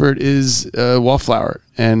the introvert is a wallflower,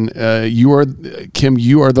 and Kim,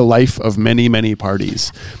 you are the life of many, many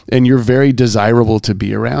parties, and you're very desirable to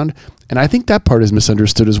be around. And I think that part is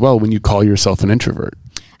misunderstood as well when you call yourself an introvert.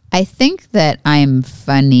 I think that I'm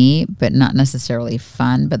funny, but not necessarily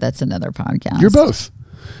fun, but that's another podcast. You're both.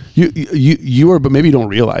 You are, but maybe you don't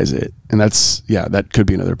realize it. And that could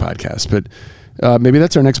be another podcast, but maybe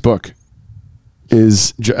that's our next book.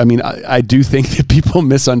 I do think that people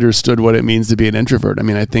misunderstood what it means to be an introvert. I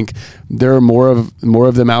mean, I think there are more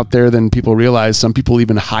of them out there than people realize. Some people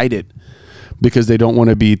even hide it because they don't want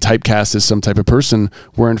to be typecast as some type of person,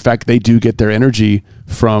 where in fact they do get their energy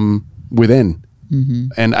from within. Mm-hmm.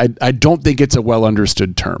 And I don't think it's a well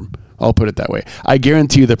understood term. I'll put it that way. I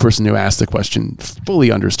guarantee you the person who asked the question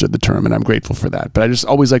fully understood the term, and I'm grateful for that. But I just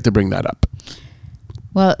always like to bring that up.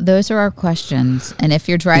 Well, those are our questions. And if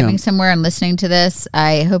you're driving somewhere and listening to this,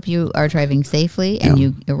 I hope you are driving safely and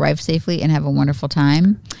you arrive safely and have a wonderful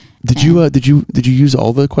time. Did you use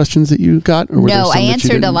all the questions that you got? Or were no, I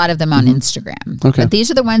answered a lot of them on Instagram. Okay, but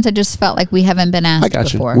these are the ones I just felt like we haven't been asked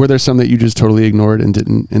before. Were there some that you just totally ignored and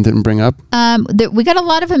didn't bring up? We got a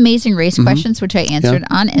lot of amazing race questions, which I answered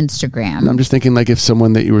on Instagram. And I'm just thinking, like, if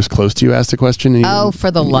someone that you was close to you asked a question. And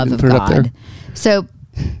for the love of God! So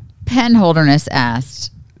Penn Holderness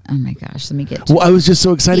asked, oh my gosh, let me get to it. I was just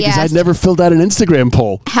so excited because I'd never filled out an Instagram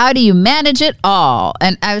poll. How do you manage it all?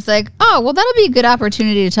 And I was like, oh, well, that'll be a good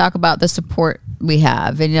opportunity to talk about the support we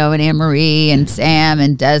have, and Anne-Marie and Sam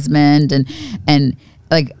and Desmond and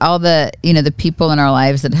like all the, the people in our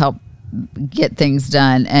lives that help get things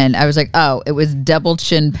done. And I was like, oh, it was Double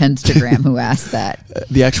Chin Penstagram who asked that.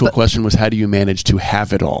 The actual question was, how do you manage to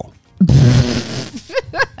have it all?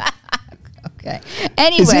 Okay.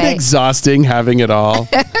 Anyway. Is it exhausting having it all?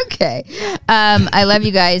 Okay. I love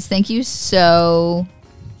you guys. Thank you so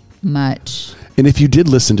much. And if you did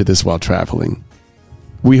listen to this while traveling,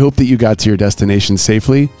 we hope that you got to your destination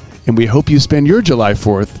safely, and we hope you spend your July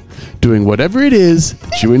 4th doing whatever it is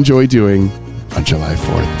that you enjoy doing on July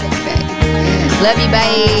 4th. Okay. Love you.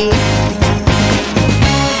 Bye.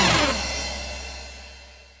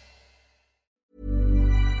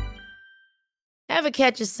 Ever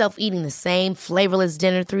catch yourself eating the same flavorless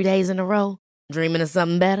dinner 3 days in a row? Dreaming of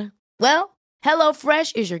something better? Well,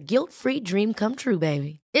 HelloFresh is your guilt-free dream come true,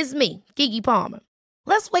 baby. It's me, Keke Palmer.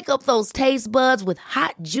 Let's wake up those taste buds with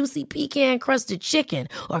hot, juicy pecan-crusted chicken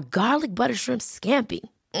or garlic butter shrimp scampi.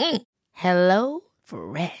 Hello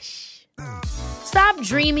Fresh. Stop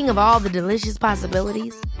dreaming of all the delicious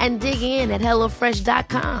possibilities and dig in at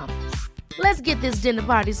HelloFresh.com. Let's get this dinner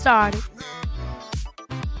party started.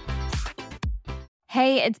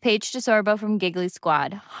 Hey, it's Paige DeSorbo from Giggly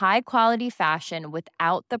Squad. High quality fashion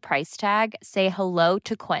without the price tag. Say hello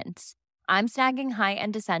to Quince. I'm snagging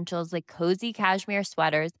high-end essentials like cozy cashmere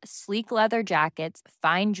sweaters, sleek leather jackets,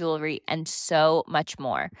 fine jewelry, and so much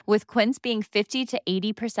more. With Quince being 50 to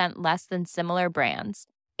 80% less than similar brands.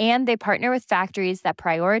 And they partner with factories that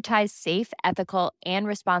prioritize safe, ethical, and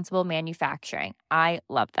responsible manufacturing. I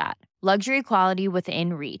love that. Luxury quality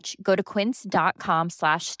within reach. Go to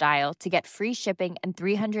quince.com/style to get free shipping and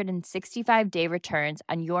 365-day returns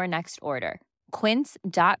on your next order.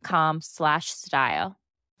 Quince.com/style.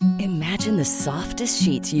 Imagine the softest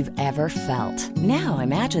sheets you've ever felt. Now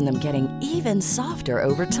imagine them getting even softer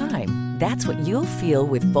over time. That's what you'll feel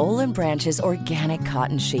with Boll & Branch's organic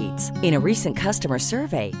cotton sheets. In a recent customer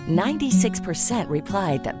survey, 96%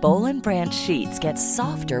 replied that Boll & Branch sheets get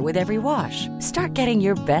softer with every wash. Start getting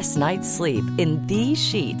your best night's sleep in these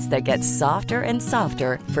sheets that get softer and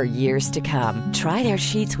softer for years to come. Try their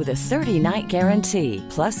sheets with a 30-night guarantee.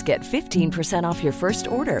 Plus, get 15% off your first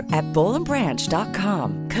order at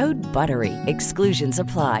bollandbranch.com. Code BUTTERY. Exclusions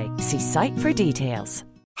apply. See site for details.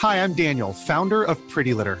 Hi, I'm Daniel, founder of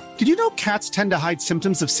Pretty Litter. Did you know cats tend to hide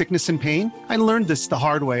symptoms of sickness and pain? I learned this the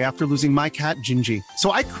hard way after losing my cat, Gingy.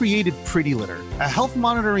 So I created Pretty Litter, a health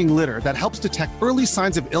monitoring litter that helps detect early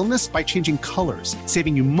signs of illness by changing colors,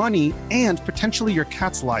 saving you money and potentially your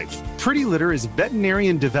cat's life. Pretty Litter is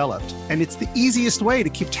veterinarian developed, and it's the easiest way to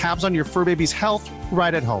keep tabs on your fur baby's health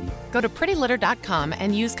right at home. Go to prettylitter.com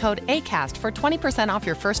and use code ACAST for 20% off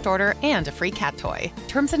your first order and a free cat toy.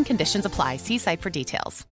 Terms and conditions apply. See site for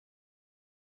details.